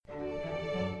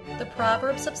The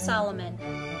Proverbs of Solomon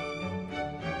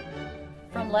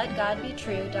from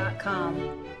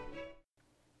LetGodBetrue.com.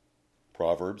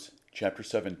 Proverbs chapter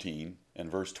 17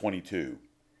 and verse 22.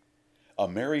 A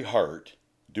merry heart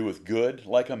doeth good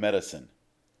like a medicine,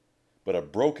 but a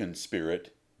broken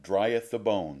spirit drieth the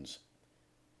bones.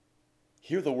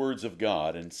 Hear the words of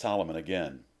God and Solomon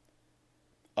again.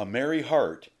 A merry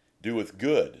heart doeth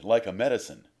good like a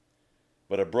medicine,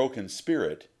 but a broken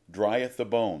spirit drieth the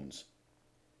bones.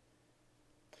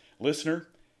 Listener,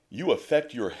 you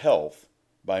affect your health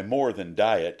by more than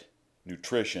diet,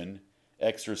 nutrition,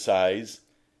 exercise,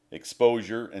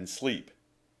 exposure, and sleep.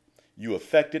 You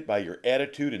affect it by your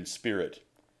attitude and spirit.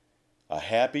 A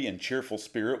happy and cheerful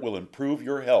spirit will improve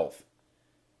your health,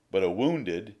 but a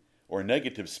wounded or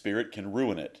negative spirit can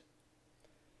ruin it.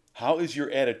 How is your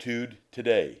attitude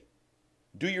today?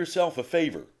 Do yourself a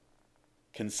favor.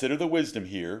 Consider the wisdom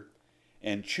here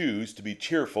and choose to be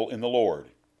cheerful in the Lord.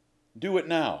 Do it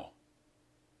now.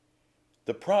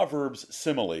 The Proverbs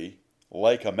simile,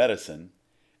 like a medicine,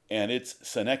 and its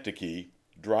synecdoche,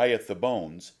 drieth the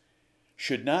bones,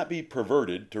 should not be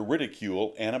perverted to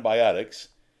ridicule antibiotics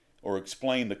or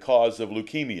explain the cause of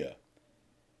leukemia.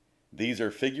 These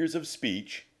are figures of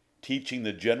speech teaching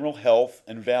the general health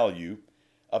and value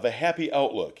of a happy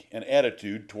outlook and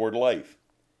attitude toward life.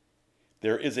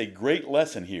 There is a great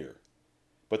lesson here,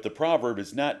 but the proverb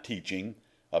is not teaching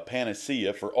a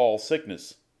panacea for all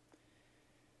sickness.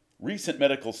 Recent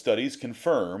medical studies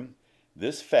confirm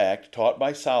this fact taught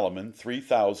by Solomon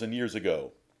 3,000 years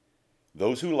ago.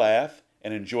 Those who laugh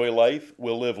and enjoy life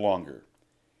will live longer.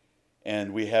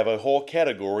 And we have a whole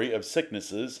category of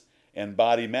sicknesses and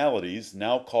body maladies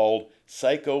now called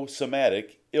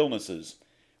psychosomatic illnesses,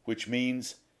 which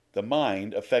means the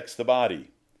mind affects the body,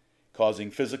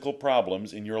 causing physical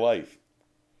problems in your life.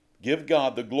 Give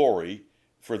God the glory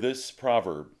for this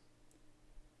proverb.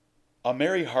 A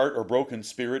merry heart or broken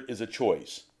spirit is a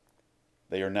choice.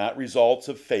 They are not results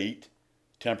of fate,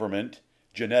 temperament,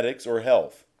 genetics, or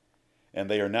health, and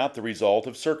they are not the result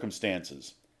of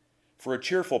circumstances. For a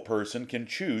cheerful person can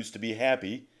choose to be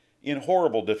happy in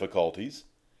horrible difficulties,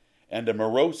 and a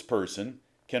morose person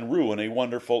can ruin a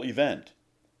wonderful event.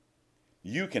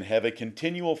 You can have a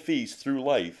continual feast through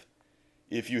life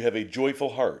if you have a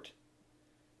joyful heart,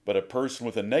 but a person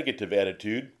with a negative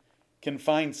attitude can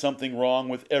find something wrong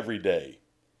with every day.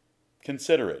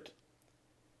 Consider it.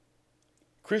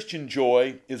 Christian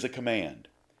joy is a command,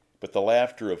 but the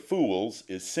laughter of fools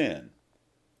is sin.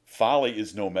 Folly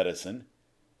is no medicine.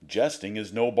 Jesting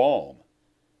is no balm.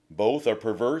 Both are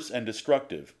perverse and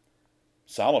destructive.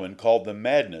 Solomon called them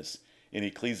madness in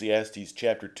Ecclesiastes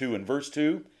chapter 2 and verse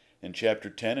 2 and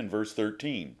chapter 10 and verse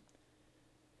 13.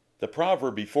 The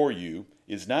proverb before you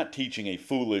is not teaching a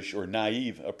foolish or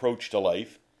naive approach to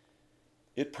life.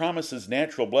 It promises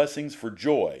natural blessings for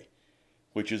joy,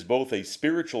 which is both a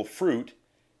spiritual fruit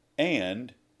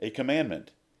and a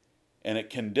commandment, and it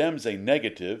condemns a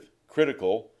negative,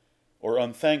 critical, or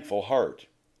unthankful heart.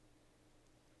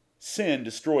 Sin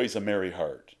destroys a merry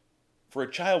heart, for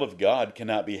a child of God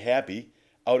cannot be happy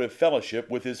out of fellowship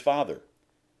with his Father.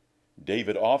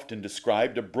 David often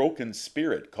described a broken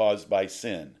spirit caused by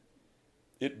sin.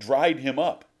 It dried him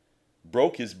up,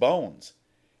 broke his bones,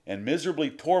 and miserably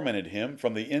tormented him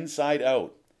from the inside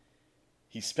out.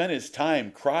 He spent his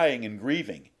time crying and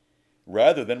grieving,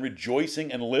 rather than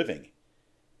rejoicing and living.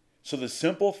 So the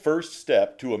simple first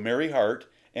step to a merry heart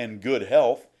and good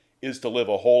health is to live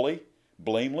a holy,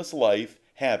 blameless life,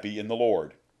 happy in the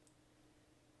Lord.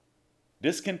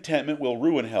 Discontentment will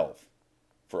ruin health,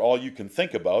 for all you can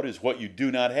think about is what you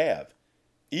do not have,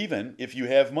 even if you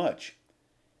have much.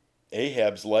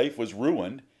 Ahab's life was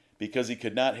ruined because he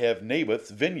could not have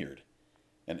Naboth's vineyard,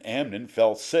 and Amnon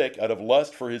fell sick out of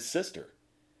lust for his sister.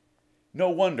 No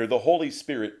wonder the Holy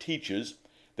Spirit teaches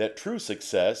that true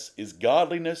success is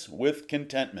godliness with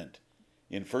contentment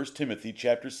in 1 Timothy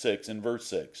chapter 6 and verse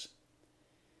 6.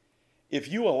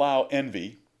 If you allow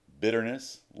envy,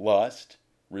 bitterness, lust,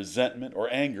 resentment,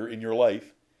 or anger in your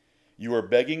life, you are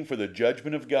begging for the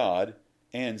judgment of God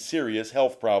and serious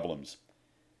health problems.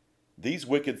 These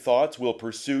wicked thoughts will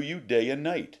pursue you day and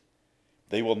night.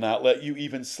 They will not let you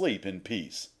even sleep in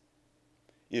peace.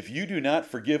 If you do not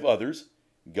forgive others,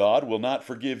 God will not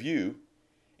forgive you,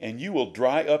 and you will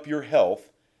dry up your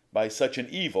health by such an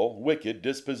evil, wicked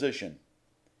disposition.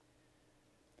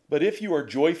 But if you are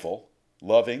joyful,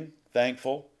 loving,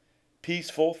 thankful,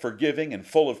 peaceful, forgiving, and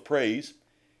full of praise,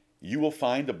 you will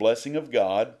find the blessing of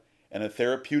God and a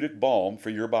therapeutic balm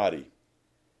for your body.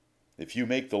 If you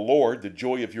make the Lord the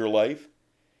joy of your life,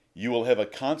 you will have a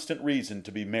constant reason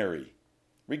to be merry,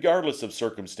 regardless of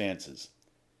circumstances.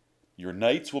 Your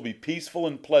nights will be peaceful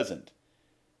and pleasant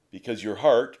because your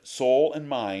heart, soul, and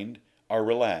mind are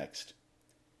relaxed.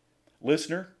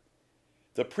 Listener,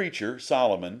 the preacher,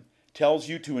 Solomon, tells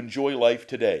you to enjoy life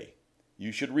today.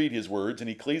 You should read his words in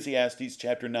Ecclesiastes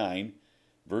chapter 9,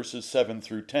 verses 7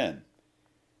 through 10.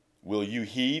 Will you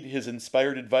heed his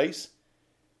inspired advice,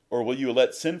 or will you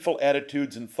let sinful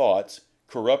attitudes and thoughts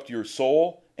corrupt your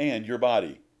soul and your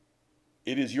body?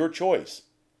 It is your choice.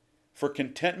 For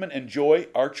contentment and joy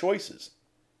are choices.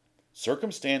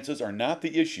 Circumstances are not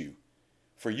the issue,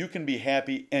 for you can be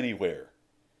happy anywhere.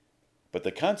 But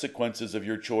the consequences of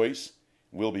your choice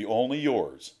will be only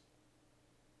yours.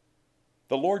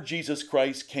 The Lord Jesus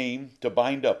Christ came to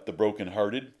bind up the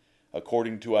brokenhearted,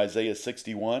 according to Isaiah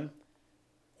 61.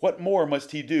 What more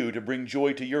must he do to bring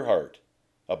joy to your heart,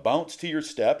 a bounce to your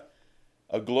step,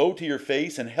 a glow to your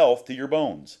face, and health to your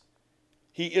bones?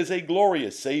 He is a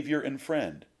glorious Savior and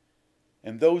friend,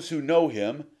 and those who know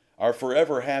him are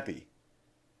forever happy.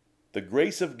 The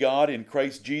grace of God in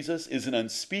Christ Jesus is an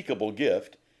unspeakable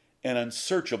gift and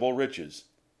unsearchable riches.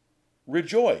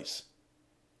 Rejoice!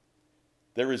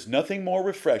 There is nothing more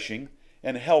refreshing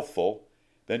and healthful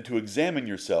than to examine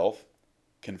yourself,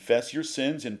 confess your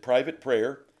sins in private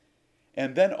prayer,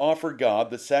 and then offer God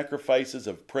the sacrifices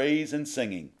of praise and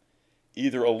singing,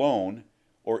 either alone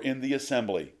or in the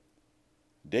assembly.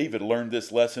 David learned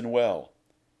this lesson well.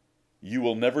 You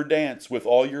will never dance with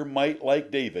all your might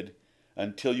like David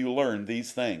until you learn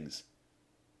these things.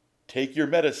 Take your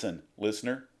medicine,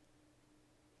 listener.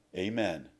 Amen.